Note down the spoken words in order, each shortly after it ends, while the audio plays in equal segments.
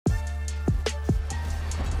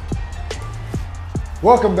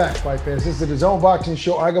Welcome back, fight fans. This is the DAZN Boxing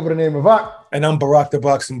Show. I go by the name of Barak. And I'm Barak, the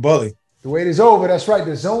Boxing Bully. The wait is over. That's right.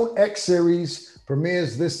 The DAZN X Series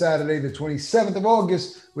premieres this Saturday, the 27th of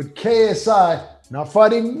August, with KSI not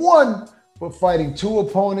fighting one, but fighting two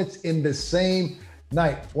opponents in the same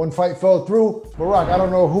night. One fight fell through. Barak, I don't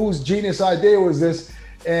know whose genius idea was this,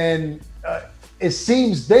 and it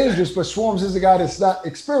seems dangerous, but Swarmz is a guy that's not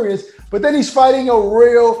experienced, but then he's fighting a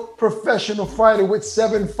real professional fighter with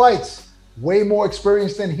 7 fights. Way more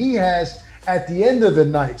experience than he has at the end of the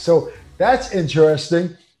night. So that's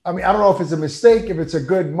interesting. I mean, I don't know if it's a mistake, if it's a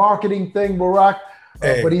good marketing thing, Barak,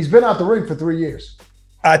 but he's been out the ring for 3 years.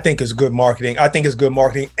 I think it's good marketing.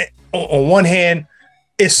 On one hand,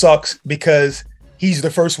 it sucks because he's the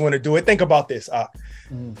first one to do it. Think about this.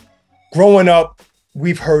 Growing up,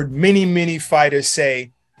 we've heard many fighters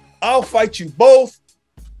say, I'll fight you both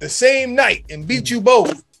the same night and beat you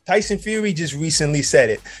both. Tyson Fury just recently said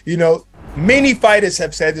it. You know, many fighters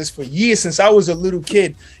have said this for years since I was a little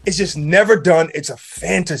kid. It's just never done. It's a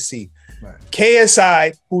fantasy. Right.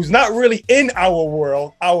 KSI, who's not really in our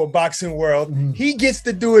world, our boxing world, he gets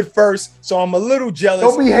to do it first. So I'm a little jealous.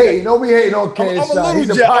 Don't be hating on KSI. I'm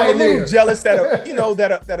a little jealous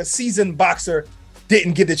that a seasoned boxer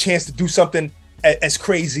didn't get the chance to do something as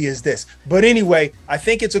crazy as this. But anyway, I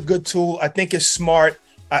think it's a good tool. I think it's smart.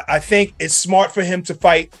 I think it's smart for him to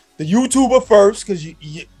fight the YouTuber first, because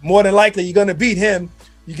you more than likely you're gonna beat him.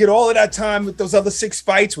 You get all of that time with those other 6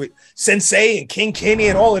 fights with Sensei and King Kenny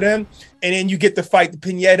and all of them, and then you get to fight the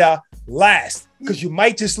Pineda last, because you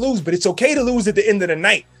might just lose, but it's okay to lose at the end of the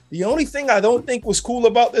night. The only thing I don't think was cool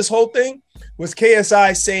about this whole thing was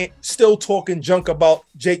KSI still talking junk about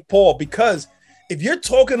Jake Paul, because if you're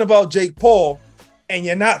talking about Jake Paul and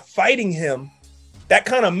you're not fighting him, that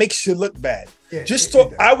kind of makes you look bad. Yeah,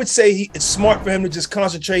 I would say it's smart for him to just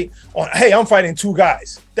concentrate on, hey, I'm fighting 2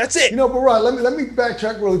 guys. That's it. You know, Barak, let me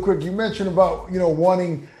backtrack really quick. You mentioned about,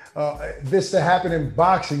 wanting this to happen in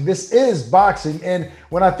boxing. This is boxing. And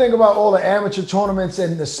when I think about all the amateur tournaments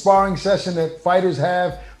and the sparring session that fighters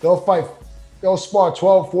have, they'll spar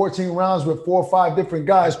 12, 14 rounds with 4 or 5 different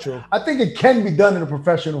guys. That's true. I think it can be done in a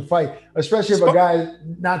professional fight, especially if a guy is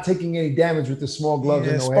not taking any damage with the small gloves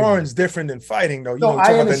and no headgear. Sparring's different than fighting, though. No,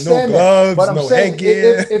 I understand that. But I'm saying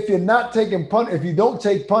if you're not taking if you don't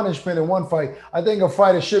take punishment in one fight, I think a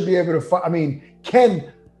fighter should be able to fight. I mean,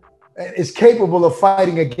 is capable of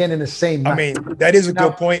fighting again in the same night. I mean, that is a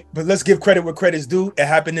good point, but let's give credit where credit's due. It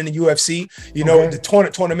happened in the UFC, the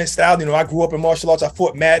tournament style. I grew up in martial arts. I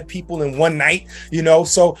fought mad people in one night,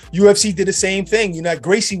 so UFC did the same thing.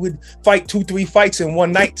 Gracie would fight 2-3 fights in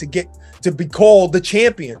one night to be called the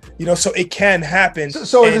champion, so it can happen.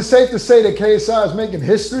 So is it safe to say that KSI is making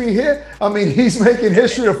history here? I mean, he's making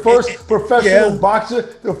history, the first professional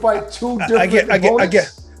boxer to fight 2 different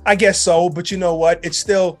opponents? I guess so, but you know what? It's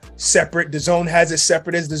still separate. DAZN has it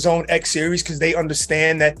separate as the DAZN X Series, because they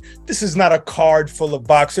understand that this is not a card full of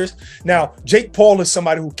boxers. Now, Jake Paul is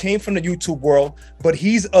somebody who came from the YouTube world, but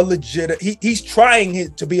he's he's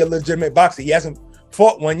trying to be a legitimate boxer. He hasn't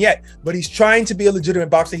fought one yet, but he's trying to be a legitimate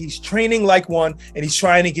boxer. He's training like one, and he's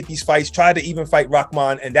trying to get these fights, tried to even fight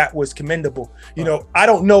Rahman, and that was commendable. I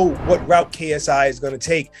don't know what route KSI is going to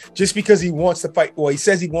take. Just because he wants to fight, or he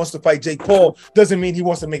says he wants to fight Jake Paul, doesn't mean he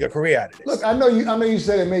wants to make a career out of this. Look, I know you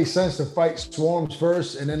said it made sense to fight Swarmz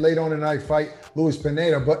first, and then later on in the night fight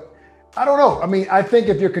Pineda, but I don't know. I mean, I think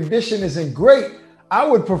if your condition isn't great, I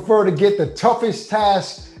would prefer to get the toughest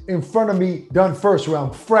task in front of me done first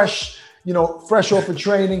round, fresh off of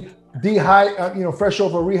training, fresh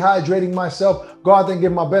off of rehydrating myself, go out there and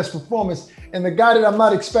give my best performance. And the guy that I'm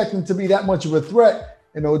not expecting to be that much of a threat,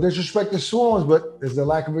 no disrespect to Swarmz, but there's a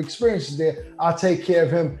lack of experience there, I'll take care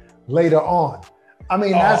of him later on. I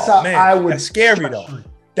mean, that's how I would. That's scary, though.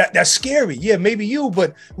 That's scary. Yeah, maybe you,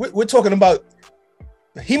 but we're talking about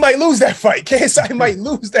he might lose that fight. KSI might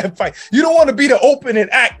lose that fight. You don't want to be the opening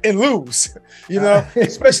act and lose,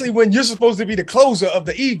 especially when you're supposed to be the closer of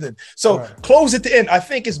the evening. So close at the end. I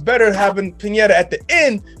think it's better having Pineda at the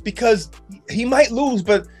end, because he might lose,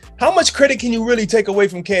 but how much credit can you really take away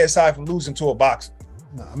from KSI from losing to a boxer?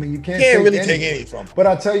 No, I mean, you can't really take any from him. But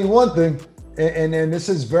I'll tell you one thing, and this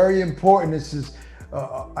is very important. This is,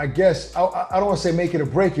 I guess, I don't want to say make it or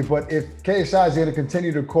break it, but if KSI is going to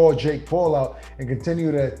continue to call Jake Paul out and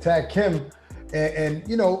continue to attack him, and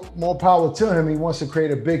more power to him, he wants to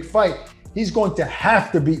create a big fight, he's going to have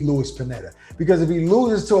to beat Pineda. Because if he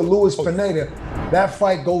loses to a Pineda, that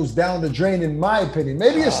fight goes down the drain, in my opinion.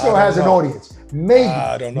 Maybe it still has an audience. Maybe.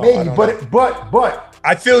 I don't know. Maybe. But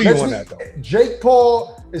I feel you on that, though. Jake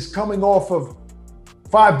Paul is coming off of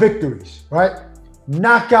 5 victories, right?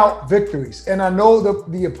 Knockout victories. And I know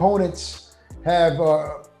the opponents have,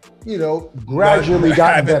 gradually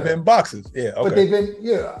gotten better. Been boxers, yeah. Okay. But they've been,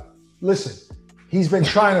 listen, he's been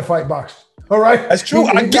trying to fight boxers. All right, that's true.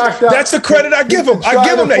 That's the credit I give him. I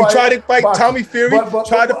give him that. He tried to fight Tommy Fury.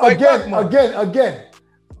 Tried to fight again.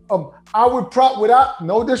 I would without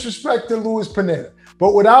no disrespect to Luis Pineda,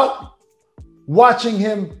 but without watching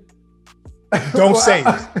him. Don't say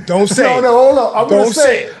it. Don't say it. No, hold on. I'm gonna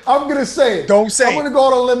say it. I'm gonna say it. Don't say it. I'm gonna go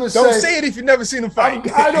on a limb and say. Don't say it if you've never seen him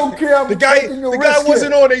fight. I don't care. The guy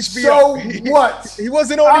wasn't on HBO. So what? He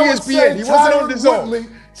wasn't on ESPN. He wasn't on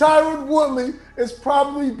DAZN. Tyron Woodley is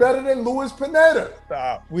probably better than Luis Pineda.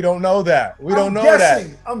 We don't know that. We don't know that.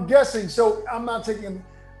 I'm guessing. So I'm not taking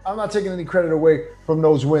any credit away from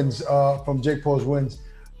those wins, from Jake Paul's wins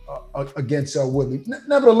against Woodley.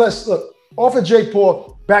 Nevertheless, look, off of Jake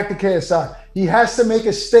Paul, back to KSI. He has to make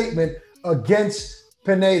a statement against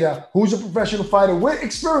Pineda, who's a professional fighter with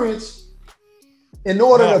experience, in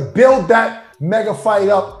order to build that mega fight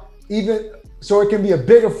up, even so it can be a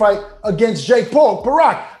bigger fight against Jake Paul.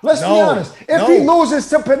 Barak, let's be honest. If he loses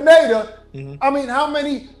to Pineda, I mean, how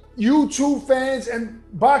many YouTube fans and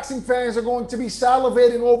boxing fans are going to be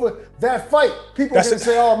salivating over that fight? People are going to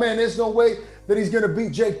say, oh man, there's no way that he's going to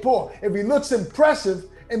beat Jake Paul. If he looks impressive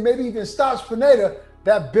and maybe even stops Pineda,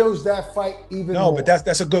 that builds that fight even more. No, but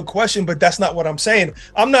that's a good question, but that's not what I'm saying.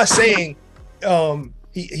 I'm not saying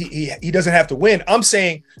he doesn't have to win. I'm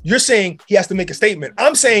saying, you're saying he has to make a statement.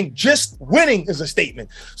 I'm saying just winning is a statement.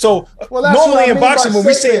 So normally in boxing, when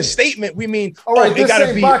we say a statement, we mean, it got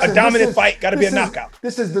to be a dominant fight, got to be a knockout.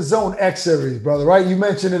 This is the DAZN X series, brother, right? You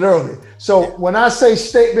mentioned it earlier. So when I say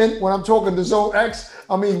statement, when I'm talking DAZN X,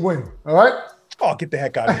 I mean win, all right? Oh, get the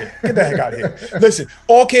heck out of here. Get the heck out of here. Listen,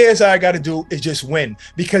 all KSI got to do is just win,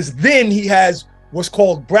 because then he has what's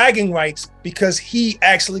called bragging rights, because he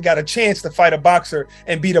actually got a chance to fight a boxer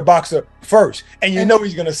and beat a boxer first. And you know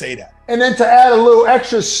he's going to say that. And then to add a little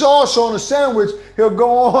extra sauce on the sandwich, he'll go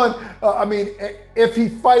on. If he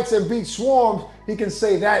fights and beats Swarmz, he can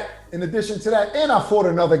say that in addition to that. And I fought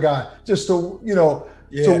another guy just to,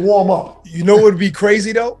 to warm up. You know what would be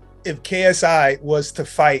crazy, though? If KSI was to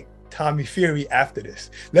fight Tommy Fury after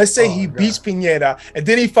this. Let's say he beats Pineda and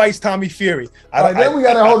then he fights Tommy Fury. Then we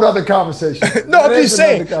got a whole other conversation. No, I'm just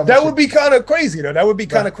saying that would be kind of crazy, though. That would be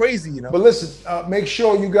kind of crazy, But listen, make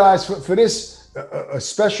sure you guys for this a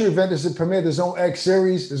special event. This is premiere DAZN X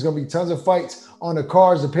series. There's going to be tons of fights on the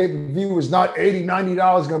cards. The pay-per-view is not $80,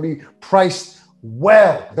 $90. It's going to be priced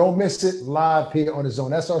well. Don't miss it live here on DAZN.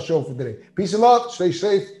 That's our show for today. Peace and love. Stay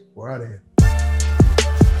safe. We're out of here.